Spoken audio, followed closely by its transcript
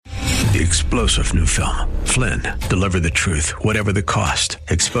the explosive new film, Flynn, deliver the truth, whatever the cost,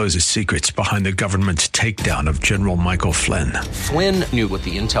 exposes secrets behind the government's takedown of General Michael Flynn. Flynn knew what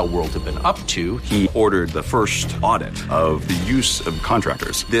the intel world had been up to. He ordered the first audit of the use of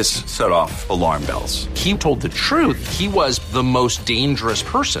contractors. This set off alarm bells. He told the truth. He was the most dangerous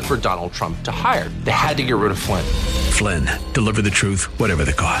person for Donald Trump to hire. They had to get rid of Flynn. Flynn, deliver the truth, whatever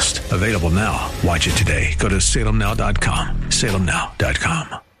the cost. Available now. Watch it today. Go to salemnow.com.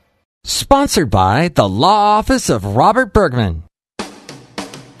 salemnow.com. Sponsored by the Law Office of Robert Bergman.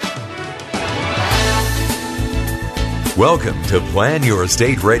 Welcome to Plan Your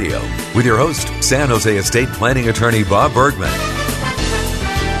Estate Radio with your host, San Jose estate planning attorney Bob Bergman.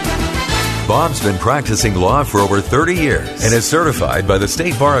 Bob's been practicing law for over 30 years and is certified by the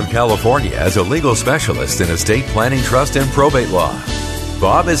State Bar of California as a legal specialist in estate planning, trust, and probate law.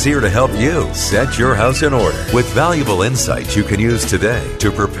 Bob is here to help you set your house in order with valuable insights you can use today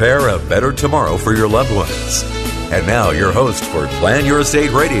to prepare a better tomorrow for your loved ones. And now, your host for Plan Your Estate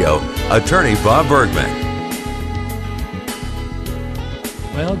Radio, attorney Bob Bergman.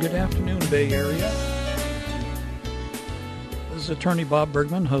 Well, good afternoon, Bay Area. This is attorney Bob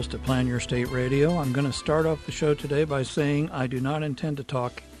Bergman, host of Plan Your Estate Radio. I'm going to start off the show today by saying I do not intend to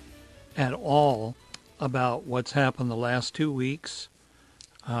talk at all about what's happened the last 2 weeks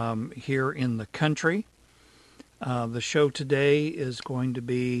here in the country. The show today is going to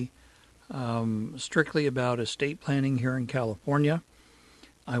be strictly about estate planning here in California.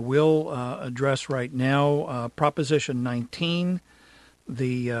 I will address right now Proposition 19.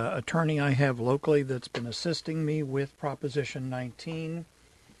 The attorney I have locally that's been assisting me with Proposition 19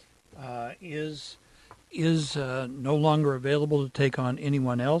 is no longer available to take on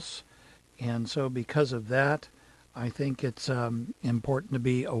anyone else. And so because of that, I think it's important to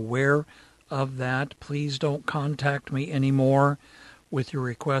be aware of that. Please don't contact me anymore with your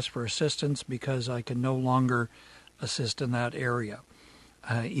request for assistance because I can no longer assist in that area.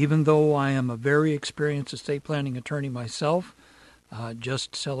 Even though I am a very experienced estate planning attorney myself,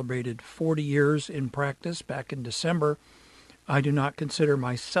 just celebrated 40 years in practice back in December, I do not consider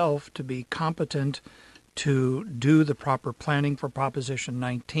myself to be competent to do the proper planning for Proposition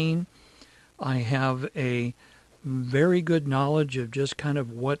 19. I have a very good knowledge of just kind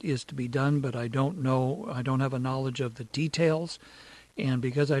of what is to be done, but I don't have a knowledge of the details. And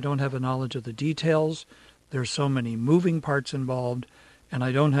because I don't have a knowledge of the details, there's so many moving parts involved, and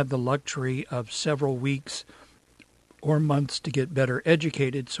I don't have the luxury of several weeks or months to get better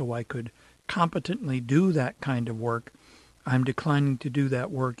educated so I could competently do that kind of work. I'm declining to do that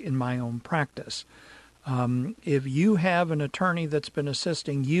work in my own practice. If you have an attorney that's been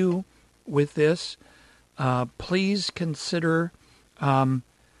assisting you with this, please consider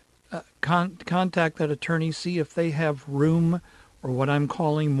contact that attorney, see if they have room or what I'm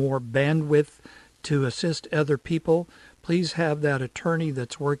calling more bandwidth to assist other people. Please have that attorney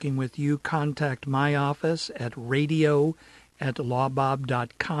that's working with you contact my office at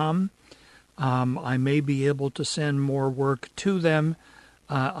radio@lawbob.com. I may be able to send more work to them.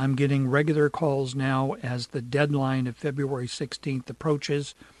 I'm getting regular calls now as the deadline of February 16th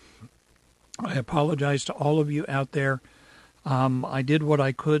approaches. I apologize to all of you out there. I did what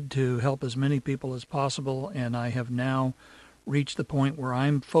I could to help as many people as possible, and I have now reached the point where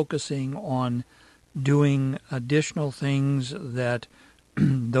I'm focusing on doing additional things that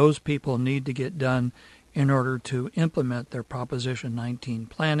those people need to get done in order to implement their Proposition 19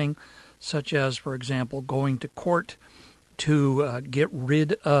 planning, such as, for example, going to court to get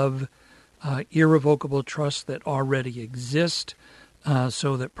rid of irrevocable trusts that already exist,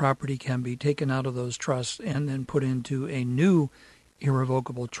 so that property can be taken out of those trusts and then put into a new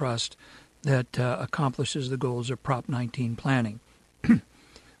irrevocable trust that accomplishes the goals of Prop 19 planning.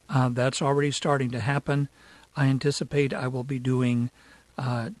 That's already starting to happen. I anticipate I will be doing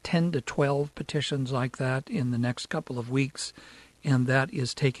 10 to 12 petitions like that in the next couple of weeks, and that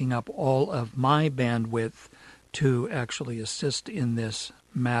is taking up all of my bandwidth to actually assist in this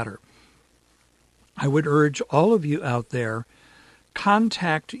matter. I would urge all of you out there,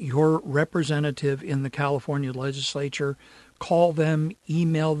 contact your representative in the California legislature, call them,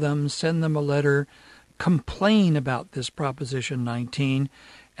 email them, send them a letter, complain about this Proposition 19,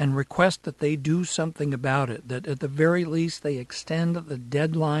 and request that they do something about it, that at the very least they extend the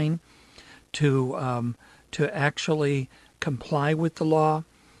deadline to actually comply with the law.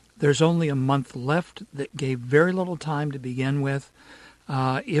 There's only a month left. That gave very little time to begin with.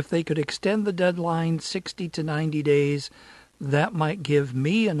 If they could extend the deadline 60 to 90 days, that might give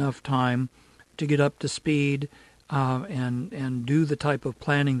me enough time to get up to speed and do the type of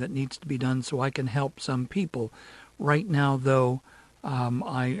planning that needs to be done so I can help some people. Right now, though,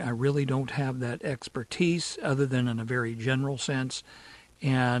 I really don't have that expertise other than in a very general sense,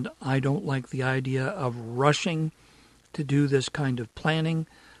 and I don't like the idea of rushing to do this kind of planning.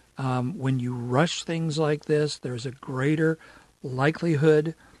 When you rush things like this, there's a greater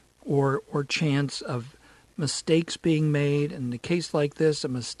likelihood or chance of mistakes being made. In a case like this, a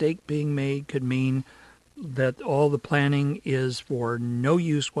mistake being made could mean that all the planning is for no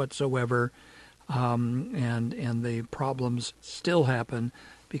use whatsoever, and the problems still happen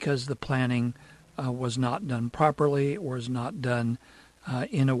because the planning was not done properly or is not done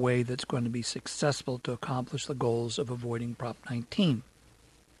in a way that's going to be successful to accomplish the goals of avoiding Prop 19.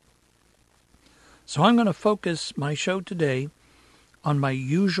 So I'm going to focus my show today on my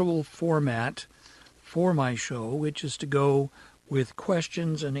usual format for my show, which is to go with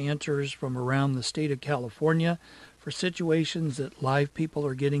questions and answers from around the state of California for situations that live people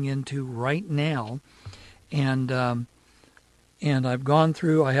are getting into right now. And I've gone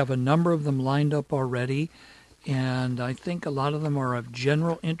through, I have a number of them lined up already, and I think a lot of them are of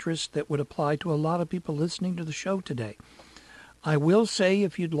general interest that would apply to a lot of people listening to the show today. I will say,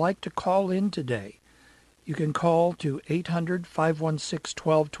 if you'd like to call in today, you can call to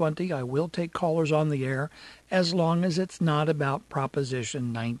 800-516-1220. I will take callers on the air as long as it's not about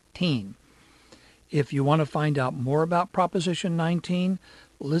Proposition 19. If you want to find out more about Proposition 19,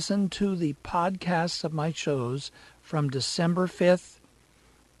 listen to the podcasts of my shows from December 4th,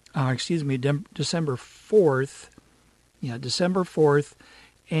 December 4th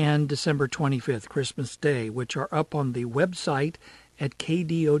and December 25th, Christmas Day, which are up on the website at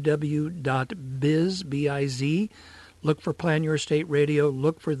kdow.biz, B-I-Z. Look for Plan Your State Radio.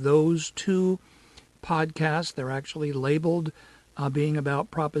 Look for those two podcasts. They're actually labeled being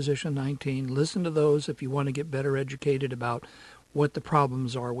about Proposition 19. Listen to those if you want to get better educated about what the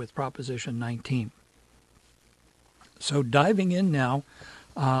problems are with Proposition 19. So diving in now,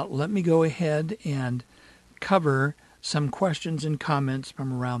 let me go ahead and cover some questions and comments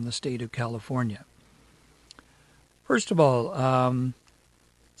from around the state of California. First of all,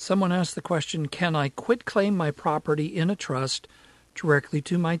 someone asked the question, can I quitclaim my property in a trust directly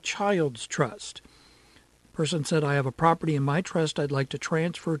to my child's trust? Person said, I have a property in my trust I'd like to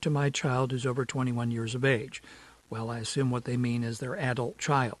transfer to my child who's over 21 years of age. Well, I assume what they mean is their adult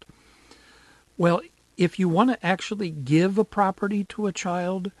child. Well, if you want to actually give a property to a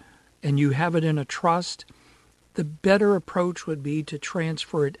child and you have it in a trust, the better approach would be to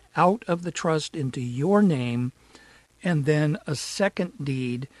transfer it out of the trust into your name and then a second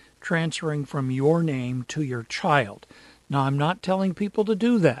deed transferring from your name to your child. Now, I'm not telling people to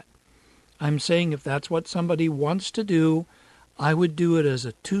do that. I'm saying if that's what somebody wants to do, I would do it as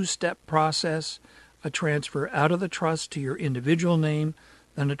a two-step process, a transfer out of the trust to your individual name,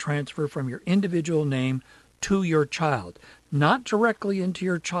 then a transfer from your individual name to your child, not directly into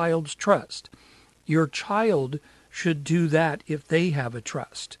your child's trust. Your child should do that if they have a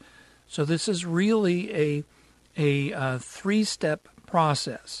trust. So this is really a three-step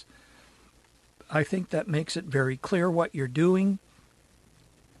process. I think that makes it very clear what you're doing.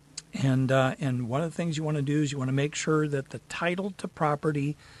 And one of the things you want to do is you want to make sure that the title to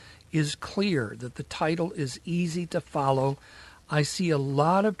property is clear, that the title is easy to follow. I see a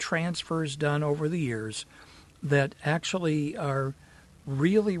lot of transfers done over the years that actually are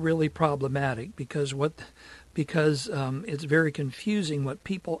really, really problematic because it's very confusing what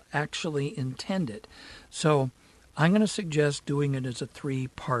people actually intended. So I'm going to suggest doing it as a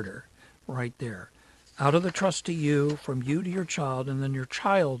three-parter right there. Out of the trust to you, from you to your child, and then your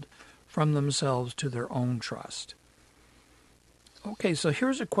child from themselves to their own trust. Okay, so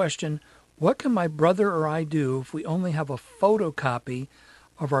here's a question. What can my brother or I do if we only have a photocopy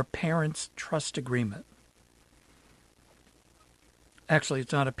of our parents' trust agreement? Actually,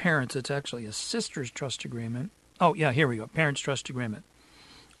 it's not a parent's, it's actually a sister's trust agreement. Oh, yeah, here we go, parents' trust agreement.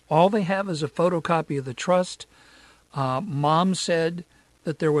 All they have is a photocopy of the trust. Mom said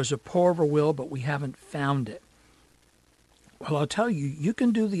that there was a pour-over will, but we haven't found it. Well, I'll tell you, you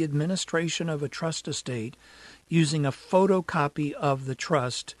can do the administration of a trust estate using a photocopy of the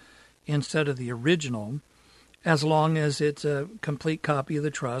trust instead of the original, as long as it's a complete copy of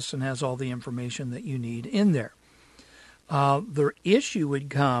the trust and has all the information that you need in there. The issue would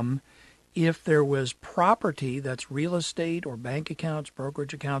come if there was property that's real estate or bank accounts,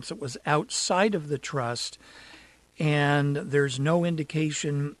 brokerage accounts that was outside of the trust, and there's no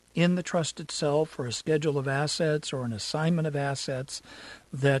indication in the trust itself or a schedule of assets or an assignment of assets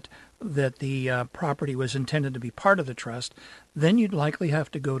that the property was intended to be part of the trust, then you'd likely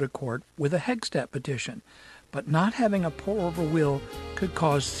have to go to court with a Hegstat petition. But not having a pour-over will could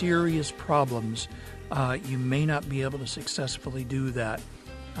cause serious problems you may not be able to successfully do that.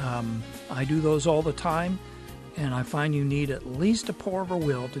 I do those all the time, and I find you need at least a pour of a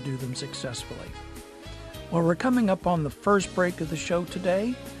will to do them successfully. Well, we're coming up on the first break of the show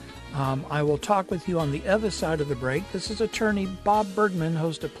today. I will talk with you on the other side of the break. This is attorney Bob Bergman,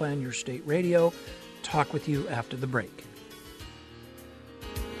 host of Plan Your State Radio. Talk with you after the break.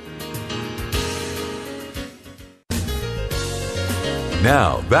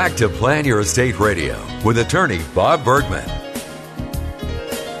 Now, back to Plan Your Estate Radio with attorney Bob Bergman.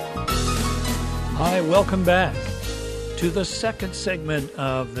 Hi, welcome back to the second segment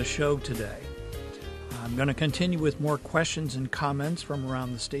of the show today. I'm going to continue with more questions and comments from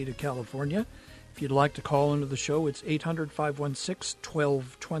around the state of California. If you'd like to call into the show, it's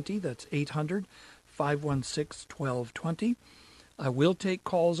 800-516-1220. That's 800-516-1220. I will take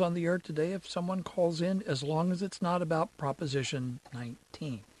calls on the air today if someone calls in, as long as it's not about Proposition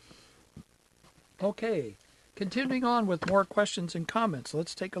 19. Okay, continuing on with more questions and comments.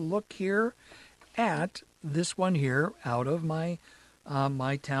 Let's take a look here at this one here out of my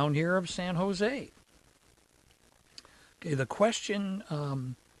town here of San Jose. Okay, the question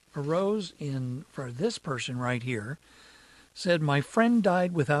arose for this person right here. Said, my friend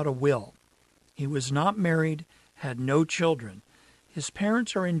died without a will. He was not married, had no children. His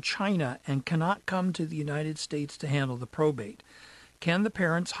parents are in China and cannot come to the United States to handle the probate. Can the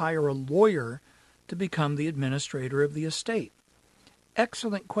parents hire a lawyer to become the administrator of the estate?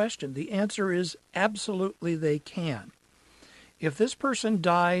 Excellent question. The answer is absolutely they can. If this person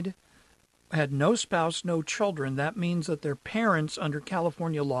died, had no spouse, no children, that means that their parents, under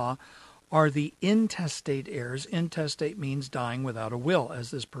California law, are the intestate heirs. Intestate means dying without a will,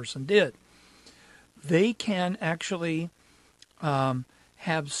 as this person did. They can actually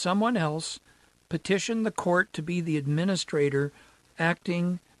have someone else petition the court to be the administrator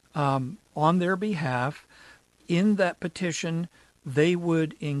acting on their behalf. In that petition, they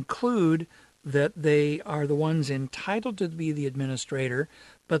would include that they are the ones entitled to be the administrator,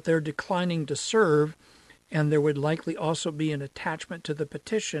 but they're declining to serve, and there would likely also be an attachment to the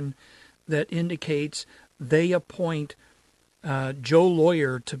petition that indicates they appoint Joe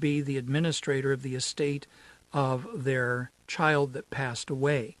Lawyer to be the administrator of the estate of their child that passed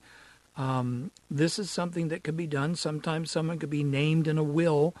away. This is something that could be done. Sometimes someone could be named in a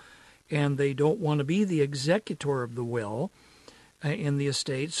will, and they don't want to be the executor of the will in the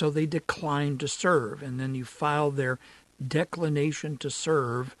estate, so they decline to serve, and then you file their declination to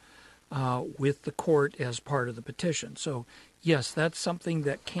serve with the court as part of the petition. So yes, that's something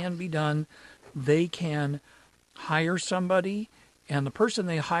that can be done. They can hire somebody, and the person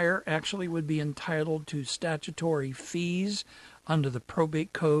they hire actually would be entitled to statutory fees under the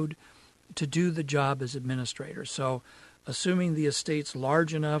probate code to do the job as administrator. So assuming the estate's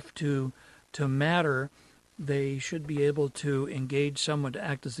large enough to matter, they should be able to engage someone to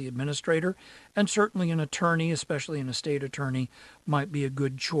act as the administrator, and certainly an attorney, especially an estate attorney, might be a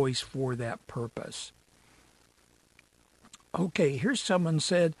good choice for that purpose. Okay, here's someone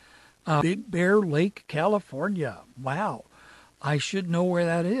said, Big Bear Lake, California. Wow, I should know where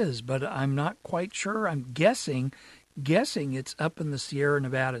that is, but I'm not quite sure. I'm guessing it's up in the Sierra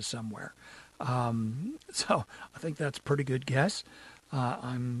Nevada somewhere. So I think that's a pretty good guess.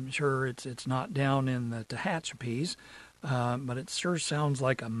 I'm sure it's not down in the Tehachapi's, but it sure sounds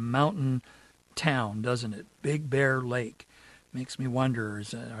like a mountain town, doesn't it? Big Bear Lake. Makes me wonder,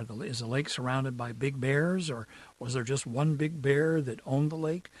 is the lake surrounded by big bears, or was there just one big bear that owned the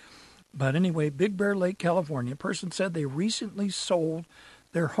lake? But anyway, Big Bear Lake, California. A person said they recently sold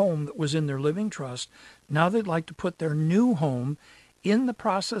their home that was in their living trust. Now they'd like to put their new home in the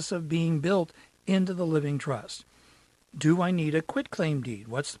process of being built into the living trust. Do I need a quitclaim deed?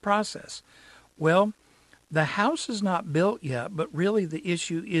 What's the process? Well, the house is not built yet, but really the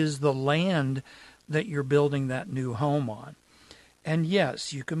issue is the land that you're building that new home on. And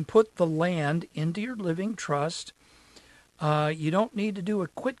yes, you can put the land into your living trust. You don't need to do a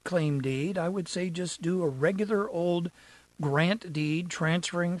quitclaim deed. I would say just do a regular old grant deed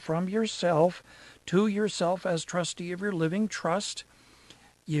transferring from yourself to yourself as trustee of your living trust.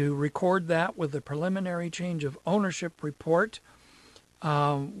 You record that with a preliminary change of ownership report.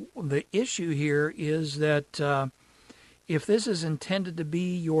 The issue here is that if this is intended to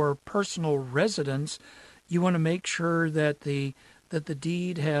be your personal residence, you want to make sure that the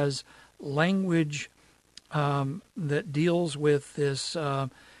deed has language that deals with this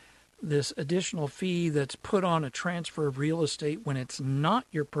additional fee that's put on a transfer of real estate when it's not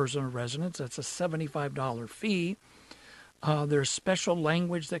your personal residence. That's a $75 fee. There's special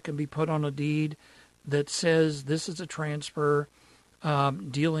language that can be put on a deed that says this is a transfer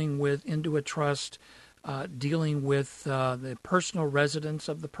dealing with into a trust dealing with the personal residence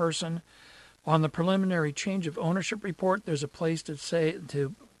of the person. On the preliminary change of ownership report, there's a place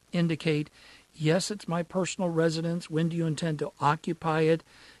to indicate, yes, it's my personal residence. When do you intend to occupy it?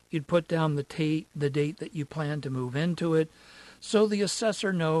 You'd put down the date that you plan to move into it, so the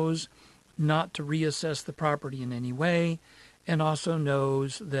assessor knows not to reassess the property in any way, and also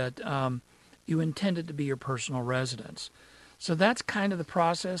knows that you intend it to be your personal residence. So that's kind of the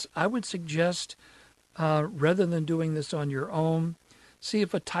process. I would suggest, rather than doing this on your own, see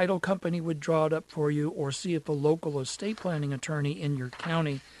if a title company would draw it up for you, or see if a local estate planning attorney in your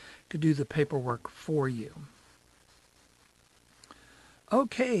county could do the paperwork for you.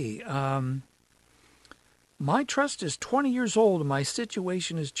 Okay, my trust is 20 years old and my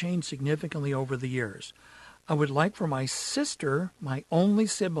situation has changed significantly over the years. I would like for my sister, my only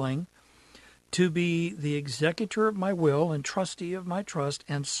sibling, to be the executor of my will and trustee of my trust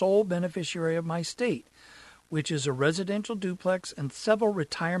and sole beneficiary of my estate, which is a residential duplex and several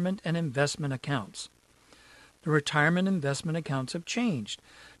retirement and investment accounts. The retirement investment accounts have changed.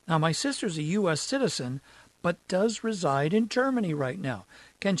 Now, my sister's a U.S. citizen, but does reside in Germany right now.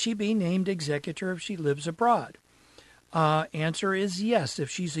 Can she be named executor if she lives abroad? Answer is yes. If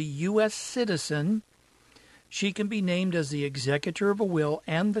she's a U.S. citizen, she can be named as the executor of a will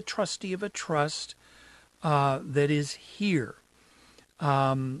and the trustee of a trust that is here.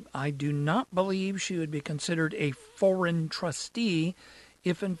 I do not believe she would be considered a foreign trustee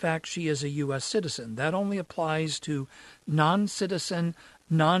if, in fact, she is a U.S. citizen. That only applies to non-citizen,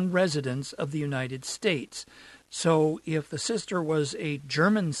 non-residents of the United States. So if the sister was a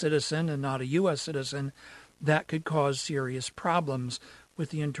German citizen and not a U.S. citizen, that could cause serious problems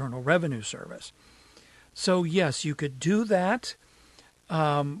with the Internal Revenue Service. So yes, you could do that,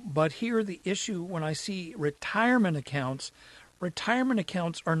 but here the issue, when I see retirement accounts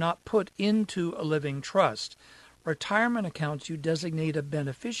are not put into a living trust. Retirement accounts you designate a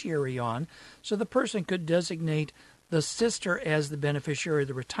beneficiary on, so the person could designate the sister as the beneficiary of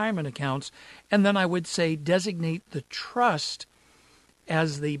the retirement accounts, and then I would say designate the trust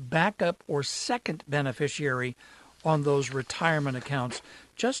as the backup or second beneficiary on those retirement accounts,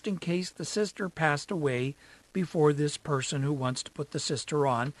 just in case the sister passed away before this person who wants to put the sister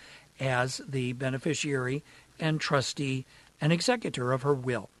on as the beneficiary and trustee and executor of her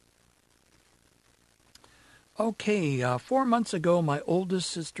will. Okay, 4 months ago, my oldest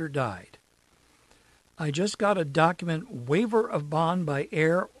sister died. I just got a document, waiver of bond by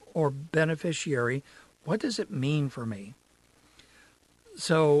heir or beneficiary. What does it mean for me?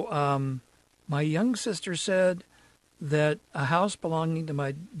 So my young sister said that a house belonging to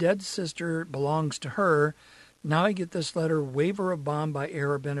my dead sister belongs to her. Now I get this letter, waiver of bond by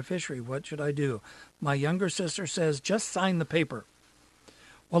heir or beneficiary. What should I do? My younger sister says, just sign the paper.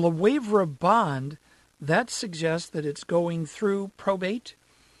 Well, a waiver of bond, that suggests that it's going through probate.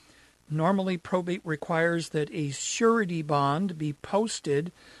 Normally, probate requires that a surety bond be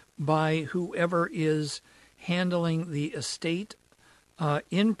posted by whoever is handling the estate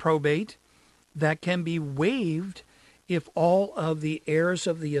in probate. That can be waived if all of the heirs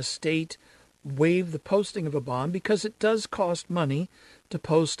of the estate waive the posting of a bond, because it does cost money to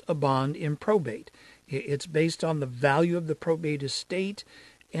post a bond in probate. It's based on the value of the probate estate,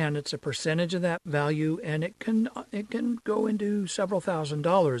 and it's a percentage of that value, and it can go into several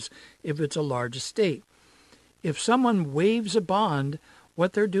 $1,000s if it's a large estate. If someone waives a bond,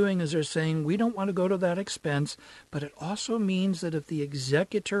 what they're doing is they're saying, we don't want to go to that expense, but it also means that if the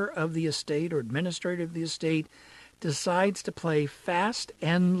executor of the estate or administrator of the estate decides to play fast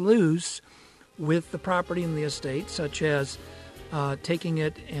and loose with the property in the estate, such as taking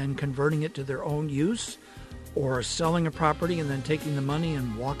it and converting it to their own use, or selling a property and then taking the money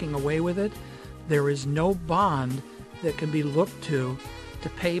and walking away with it, there is no bond that can be looked to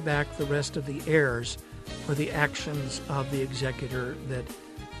pay back the rest of the heirs for the actions of the executor that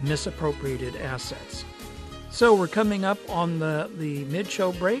misappropriated assets. So we're coming up on the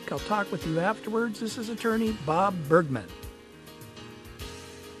mid-show break. I'll talk with you afterwards. This is attorney Bob Bergman.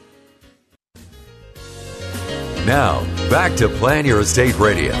 Now, back to Plan Your Estate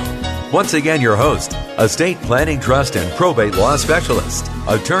Radio. Once again, your host, estate planning, trust, and probate law specialist,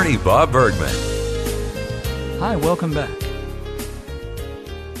 attorney Bob Bergman. Hi, welcome back.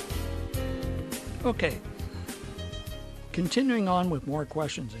 Okay. Continuing on with more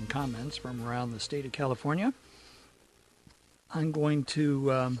questions and comments from around the state of California, I'm going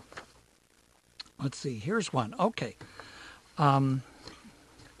to, let's see, here's one. Okay.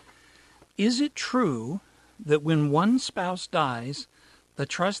 Is it true that when one spouse dies, the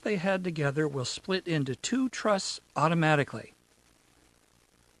trust they had together will split into two trusts automatically?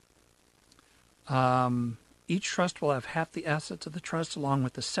 Each trust will have half the assets of the trust along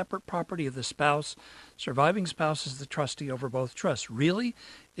with the separate property of the spouse. Surviving spouse is the trustee over both trusts. Really?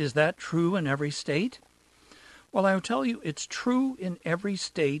 Is that true in every state? Well, I will tell you it's true in every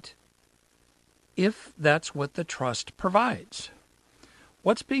state if that's what the trust provides.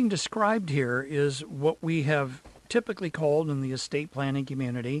 What's being described here is what we have typically called in the estate planning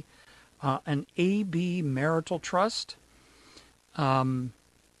community an AB marital trust.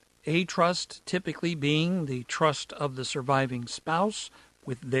 A trust typically being the trust of the surviving spouse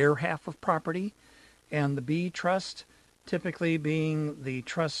with their half of property, and the B trust typically being the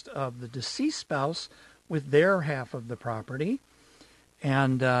trust of the deceased spouse with their half of the property.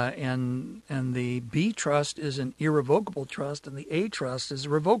 And the B trust is an irrevocable trust, and the A trust is a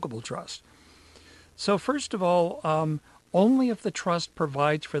revocable trust. So first of all, only if the trust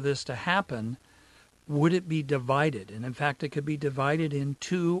provides for this to happen would it be divided. And in fact, it could be divided in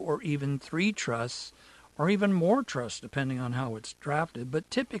 2 or even 3 trusts, or even more trusts, depending on how it's drafted. But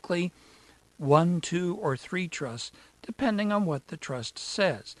typically 1, 2, or 3 trusts, depending on what the trust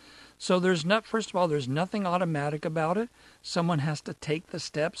says. So first of all, there's nothing automatic about it. Someone has to take the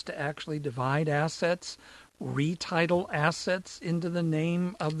steps to actually divide assets, retitle assets into the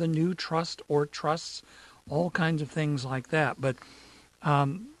name of the new trust or trusts, all kinds of things like that. But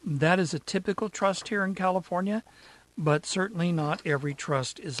that is a typical trust here in California, but certainly not every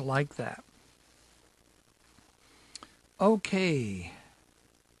trust is like that. Okay.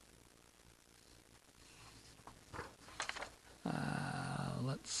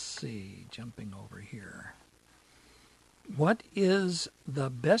 Let's see, jumping over here. What is the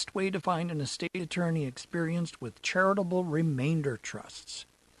best way to find an estate attorney experienced with charitable remainder trusts?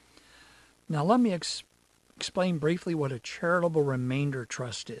 Now let me explain briefly what a charitable remainder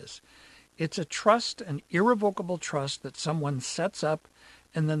trust is. It's a trust, an irrevocable trust that someone sets up,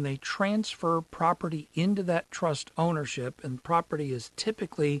 and then they transfer property into that trust ownership, and property is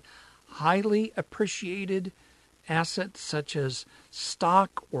typically highly appreciated assets such as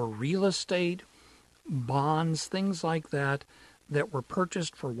stock or real estate, bonds, things like that were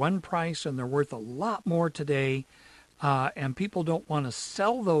purchased for one price and they're worth a lot more today. And people don't want to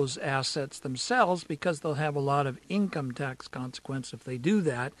sell those assets themselves because they'll have a lot of income tax consequence if they do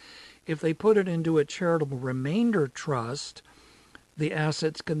that. If they put it into a charitable remainder trust, the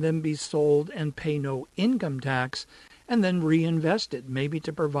assets can then be sold and pay no income tax and then reinvested, maybe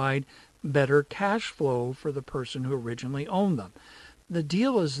to provide better cash flow for the person who originally owned them. The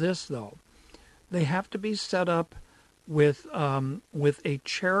deal is this, though. They have to be set up with a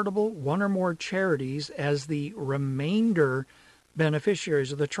charitable, one or more charities as the remainder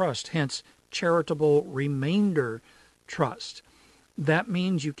beneficiaries of the trust, hence charitable remainder trust. That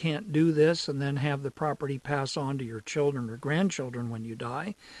means you can't do this and then have the property pass on to your children or grandchildren when you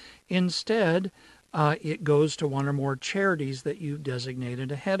die. Instead, it goes to one or more charities that you've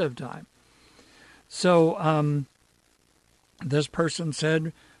designated ahead of time. So this person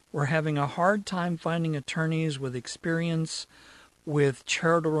said, we're having a hard time finding attorneys with experience with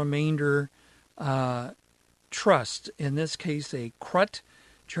charitable remainder trust. In this case, a CRUT,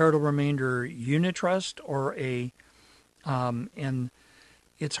 charitable remainder unit trust, or and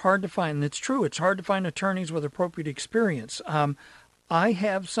it's hard to find. And it's true. It's hard to find attorneys with appropriate experience. I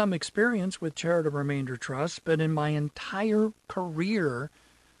have some experience with charitable remainder trusts, but in my entire career,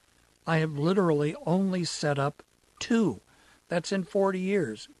 I have literally only set up 2. That's in 40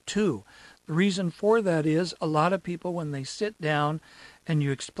 years, 2. The reason for that is a lot of people, when they sit down and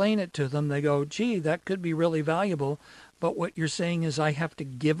you explain it to them, they go, gee, that could be really valuable. But what you're saying is I have to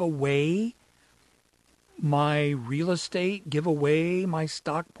give away my real estate, give away my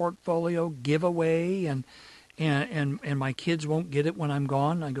stock portfolio, give away, and my kids won't get it when I'm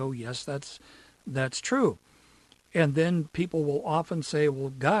gone. I go, yes, that's true. And then people will often say,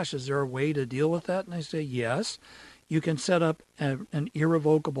 well, gosh, is there a way to deal with that? And I say, yes. You can set up an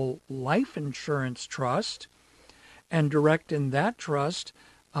irrevocable life insurance trust and direct in that trust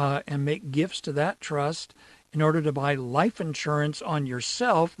and make gifts to that trust in order to buy life insurance on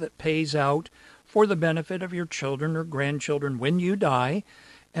yourself that pays out for the benefit of your children or grandchildren when you die,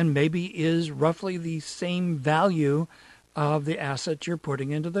 and maybe is roughly the same value of the assets you're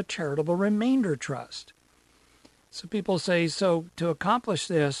putting into the charitable remainder trust. So people say, so to accomplish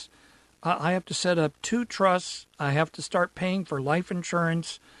this, I have to set up 2 trusts. I have to start paying for life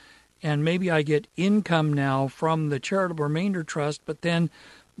insurance, and maybe I get income now from the charitable remainder trust, but then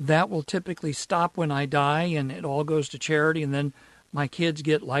that will typically stop when I die and it all goes to charity, and then my kids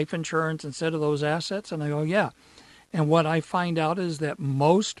get life insurance instead of those assets. And I go, yeah. And what I find out is that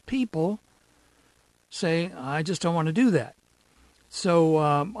most people say, I just don't want to do that. So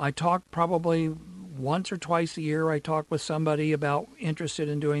I talk probably once or twice a year. I talk with somebody about interested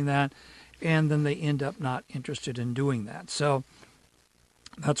in doing that, and then they end up not interested in doing that. So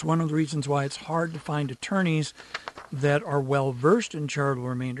that's one of the reasons why it's hard to find attorneys that are well versed in charitable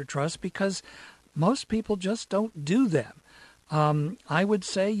remainder trusts, because most people just don't do them. I would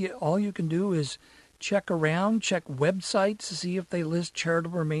say all you can do is check around, check websites to see if they list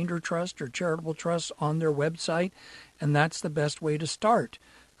charitable remainder trust or charitable trusts on their website, and that's the best way to start,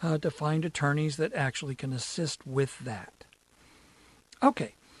 to find attorneys that actually can assist with that.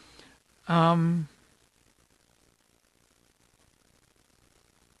 Okay.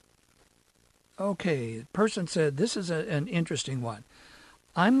 Okay, the person said, this is an interesting one.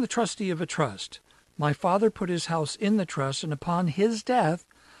 I'm the trustee of a trust. My father put his house in the trust, and upon his death,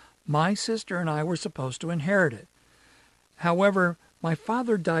 my sister and I were supposed to inherit it. However, my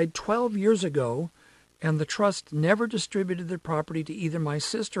father died 12 years ago, and the trust never distributed the property to either my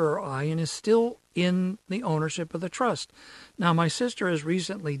sister or I, and is still in the ownership of the trust. Now, my sister has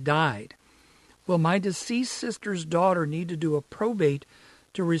recently died. Will my deceased sister's daughter need to do a probate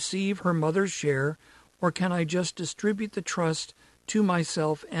to receive her mother's share, or can I just distribute the trust to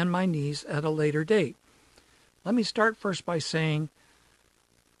myself and my niece at a later date? Let me start first by saying,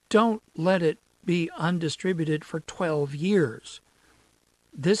 don't let it be undistributed for 12 years.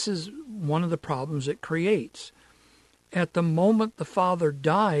 This is one of the problems it creates. At the moment the father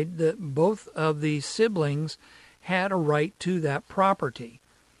died, both of the siblings had a right to that property.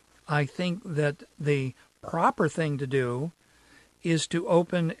 I think that the proper thing to do is to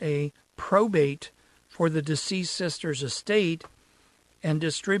open a probate for the deceased sister's estate and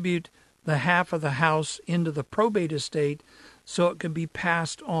distribute the half of the house into the probate estate so it can be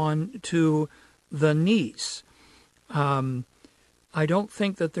passed on to the niece. I don't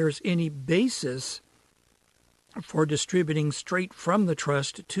think that there's any basis for distributing straight from the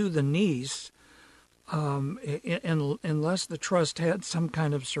trust to the niece, unless the trust had some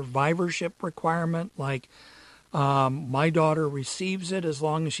kind of survivorship requirement, like my daughter receives it as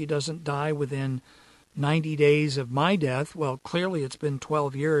long as she doesn't die within 90 days of my death. Well, clearly it's been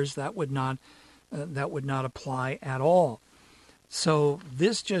 12 years. That would not apply at all. So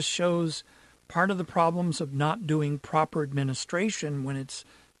this just shows part of the problems of not doing proper administration when it's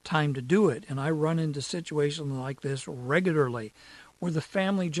time to do it. And I run into situations like this regularly, where the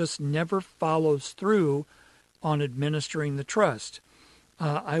family just never follows through on administering the trust.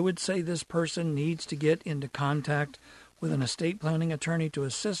 I would say this person needs to get into contact with an estate planning attorney to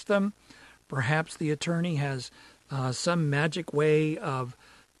assist them. Perhaps the attorney has some magic way of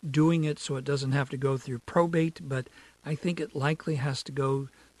doing it so it doesn't have to go through probate, but I think it likely has to go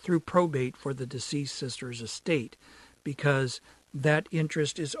through probate for the deceased sister's estate, because that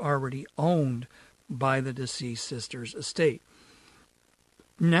interest is already owned by the deceased sister's estate.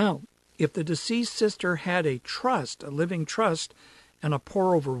 Now, if the deceased sister had a trust, a living trust, and a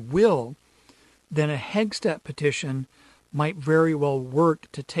pour-over will, then a Hegstead petition might very well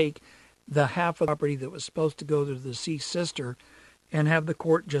work to take the half of the property that was supposed to go to the deceased sister and have the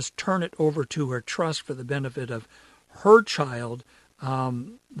court just turn it over to her trust for the benefit of her child,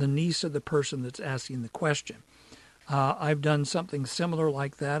 the niece of the person that's asking the question. I've done something similar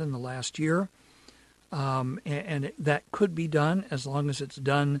like that in the last year, and that could be done as long as it's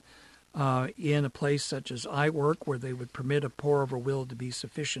done in a place such as I work, where they would permit a pour-over will to be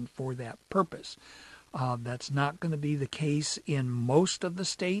sufficient for that purpose. That's not going to be the case in most of the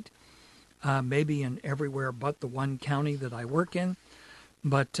state, maybe in everywhere but the one county that I work in,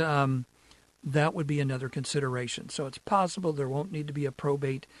 but that would be another consideration. So it's possible there won't need to be a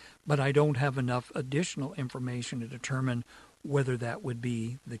probate, but I don't have enough additional information to determine whether that would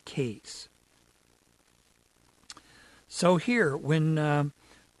be the case. So here, when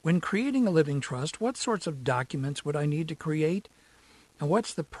creating a living trust, what sorts of documents would I need to create? And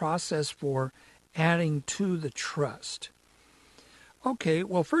what's the process for adding to the trust? Okay,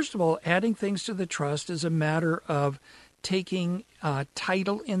 well, first of all, adding things to the trust is a matter of taking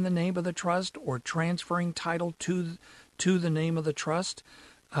title in the name of the trust or transferring title to the name of the trust.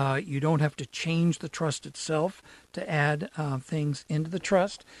 You don't have to change the trust itself to add things into the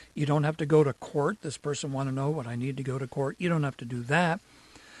trust. You don't have to go to court. This person want to know what I need to go to court. You don't have to do that.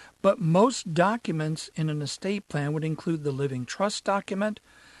 But most documents in an estate plan would include the living trust document,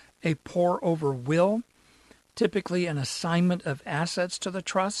 a pour-over will, typically an assignment of assets to the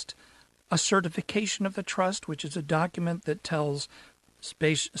trust, a certification of the trust, which is a document that tells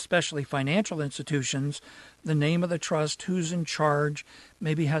especially financial institutions the name of the trust, who's in charge,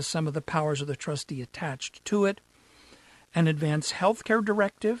 maybe has some of the powers of the trustee attached to it, an advanced health care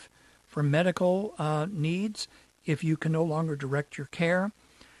directive for medical needs, if you can no longer direct your care,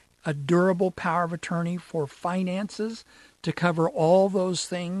 a durable power of attorney for finances to cover all those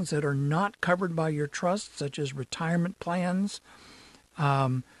things that are not covered by your trust, such as retirement plans,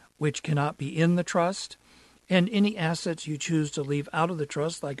 which cannot be in the trust, and any assets you choose to leave out of the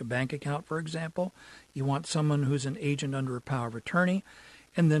trust, like a bank account, for example. You want someone who's an agent under a power of attorney.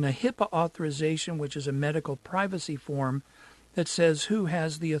 And then a HIPAA authorization, which is a medical privacy form that says who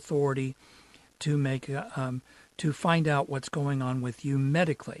has the authority to make to find out what's going on with you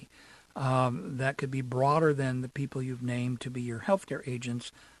medically. That could be broader than the people you've named to be your healthcare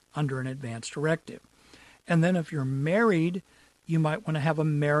agents under an advance directive. And then if you're married, you might want to have a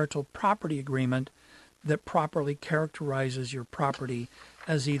marital property agreement that properly characterizes your property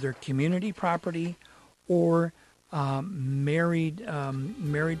as either community property or married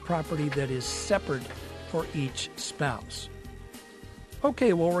property that is separate for each spouse.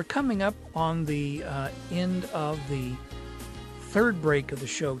 Okay, well, we're coming up on the end of the third break of the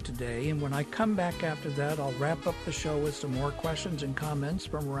show today, and when I come back after that, I'll wrap up the show with some more questions and comments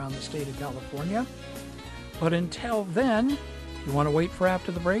from around the state of California. But until then, you want to wait for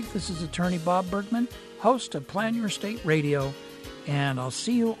after the break? This is Attorney Bob Bergman, host of Plan Your Estate Radio, and I'll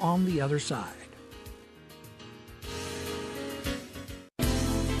see you on the other side.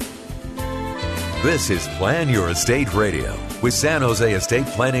 This is Plan Your Estate Radio with San Jose estate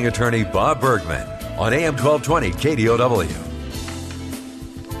planning attorney Bob Bergman on AM 1220 KDOW.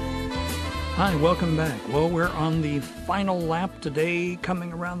 Hi, welcome back. Well, we're on the final lap today,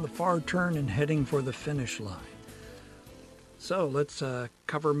 coming around the far turn and heading for the finish line. So let's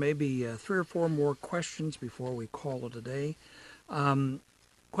cover maybe 3 or 4 more questions before we call it a day.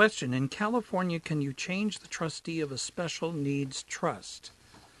 Question, in California, can you change the trustee of a special needs trust?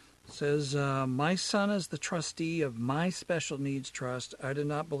 It says, my son is the trustee of my special needs trust. I do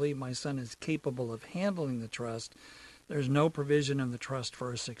not believe my son is capable of handling the trust. There's no provision in the trust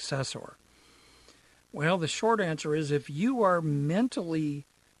for a successor. Well, the short answer is if you are mentally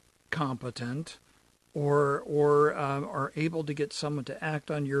competent or are able to get someone to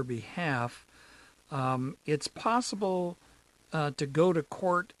act on your behalf, it's possible to go to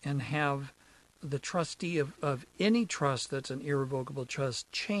court and have the trustee of any trust that's an irrevocable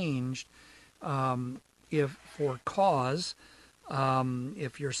trust changed if for cause.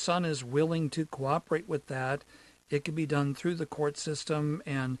 If your son is willing to cooperate with that, it can be done through the court system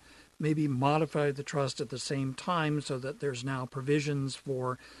and maybe modify the trust at the same time so that there's now provisions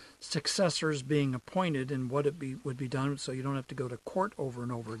for successors being appointed and what would be done so you don't have to go to court over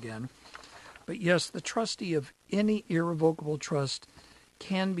and over again. But yes, the trustee of any irrevocable trust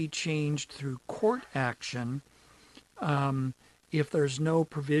can be changed through court action if there's no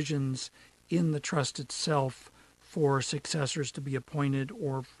provisions in the trust itself for successors to be appointed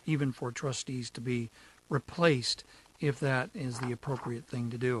or even for trustees to be replaced if that is the appropriate thing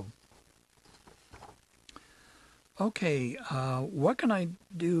to do. Okay, what can I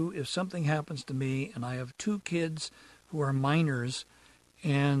do if something happens to me and I have 2 kids who are minors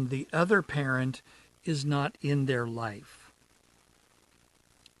and the other parent is not in their life?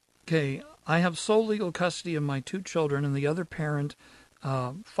 Okay, I have sole legal custody of my 2 children and the other parent,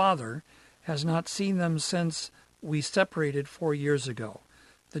 father, has not seen them since we separated 4 years ago.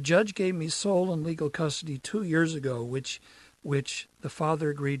 The judge gave me sole and legal custody 2 years ago, which the father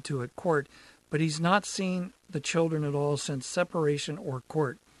agreed to at court, but he's not seen the children at all since separation or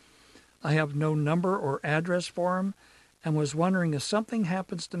court. I have no number or address for him and was wondering if something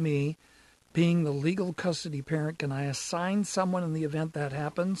happens to me, being the legal custody parent, can I assign someone in the event that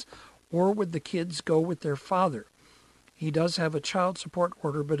happens, or would the kids go with their father? He does have a child support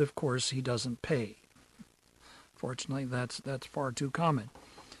order, but of course he doesn't pay. Fortunately, that's far too common.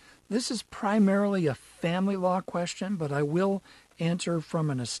 This is primarily a family law question, but I will answer from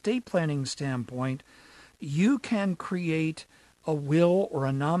an estate planning standpoint. You can create a will or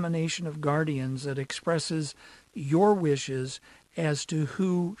a nomination of guardians that expresses your wishes as to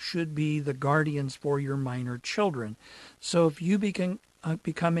who should be the guardians for your minor children. So if you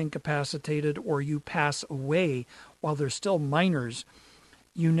become incapacitated or you pass away while they're still minors,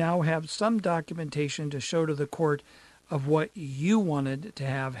 you now have some documentation to show to the court of what you wanted to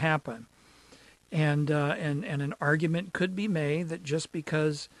have happen. And an argument could be made that just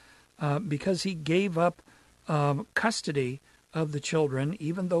because he gave up custody of the children,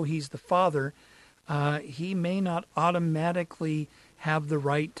 even though he's the father, he may not automatically have the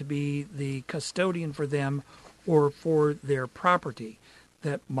right to be the custodian for them or for their property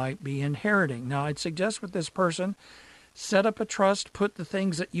that might be inheriting. Now, I'd suggest with this person, set up a trust, put the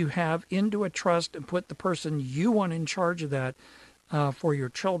things that you have into a trust, and put the person you want in charge of that for your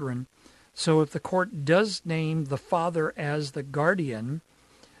children. So if the court does name the father as the guardian,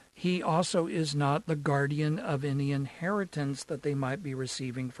 he also is not the guardian of any inheritance that they might be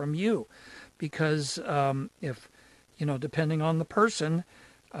receiving from you. Because if, depending on the person,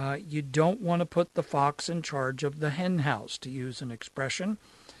 you don't want to put the fox in charge of the hen house, to use an expression.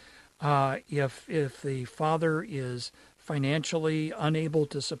 If the father is financially unable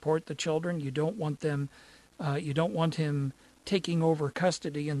to support the children, you don't want him taking over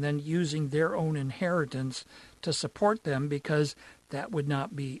custody and then using their own inheritance to support them, because that would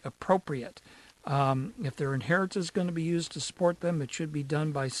not be appropriate. If their inheritance is going to be used to support them, it should be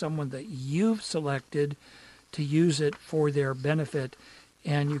done by someone that you've selected to use it for their benefit.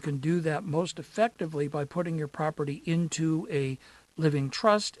 And you can do that most effectively by putting your property into a living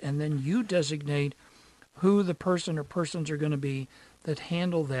trust, and then you designate who the person or persons are going to be that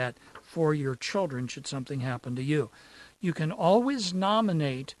handle that for your children should something happen to you. You can always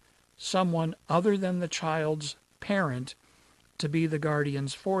nominate someone other than the child's parent to be the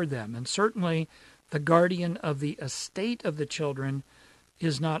guardians for them. And certainly the guardian of the estate of the children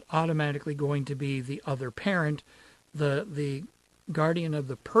is not automatically going to be the other parent. The guardian of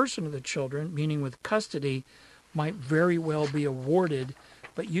the person of the children, meaning with custody, might very well be awarded,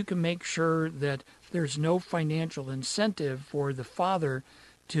 but you can make sure that there's no financial incentive for the father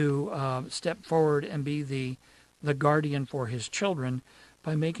to step forward and be the guardian for his children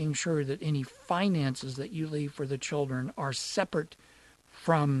by making sure that any finances that you leave for the children are separate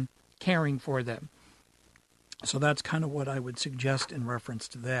from caring for them. So that's kind of what I would suggest in reference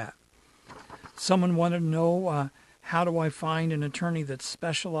to that. Someone wanted to know, how do I find an attorney that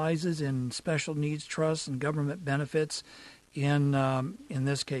specializes in special needs trusts and government benefits in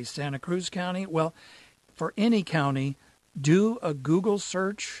this case, Santa Cruz County? Well, for any county, do a Google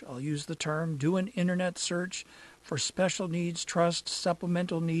search. I'll use the term, do an internet search for special needs trust,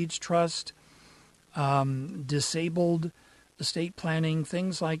 supplemental needs trust, disabled estate planning,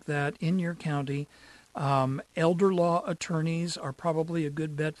 things like that in your county. Elder law attorneys are probably a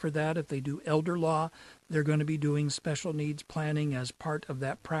good bet for that. If they do elder law, they're going to be doing special needs planning as part of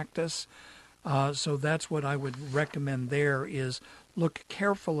that practice. So that's what I would recommend there, is look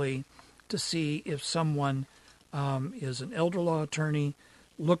carefully to see if someone is an elder law attorney.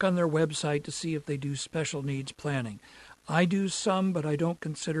 Look on their website to see if they do special needs planning. I do some, but I don't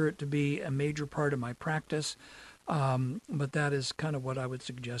consider it to be a major part of my practice. But that is kind of what I would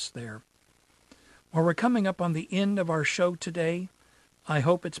suggest there. Well, we're coming up on the end of our show today. I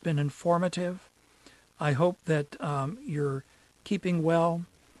hope it's been informative. I hope that you're keeping well,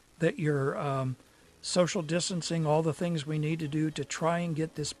 that you're social distancing, all the things we need to do to try and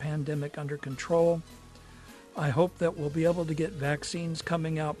get this pandemic under control. I hope that we'll be able to get vaccines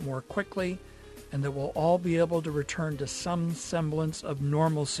coming out more quickly, and that we'll all be able to return to some semblance of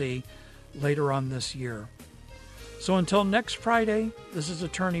normalcy later on this year. So until next Friday, this is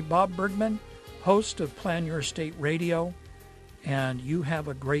Attorney Bob Bergman, host of Plan Your Estate Radio, and you have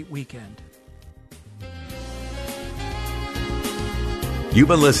a great weekend. You've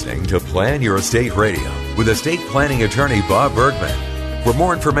been listening to Plan Your Estate Radio with estate planning attorney Bob Bergman. For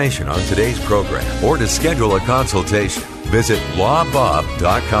more information on today's program or to schedule a consultation, visit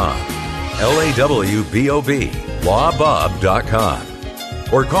lawbob.com, LAWBOB,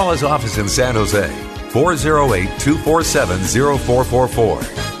 lawbob.com, or call his office in San Jose,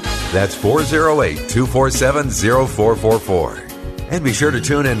 408-247-0444. That's 408-247-0444. And be sure to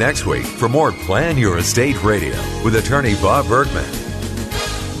tune in next week for more Plan Your Estate Radio with attorney Bob Bergman.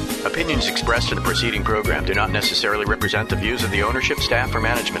 Opinions expressed in the preceding program do not necessarily represent the views of the ownership, staff, or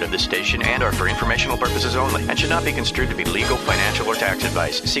management of this station and are for informational purposes only and should not be construed to be legal, financial, or tax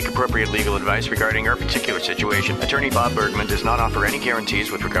advice. Seek appropriate legal advice regarding your particular situation. Attorney Bob Bergman does not offer any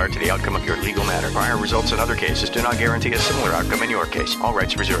guarantees with regard to the outcome of your legal matter. Prior results in other cases do not guarantee a similar outcome in your case. All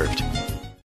rights reserved.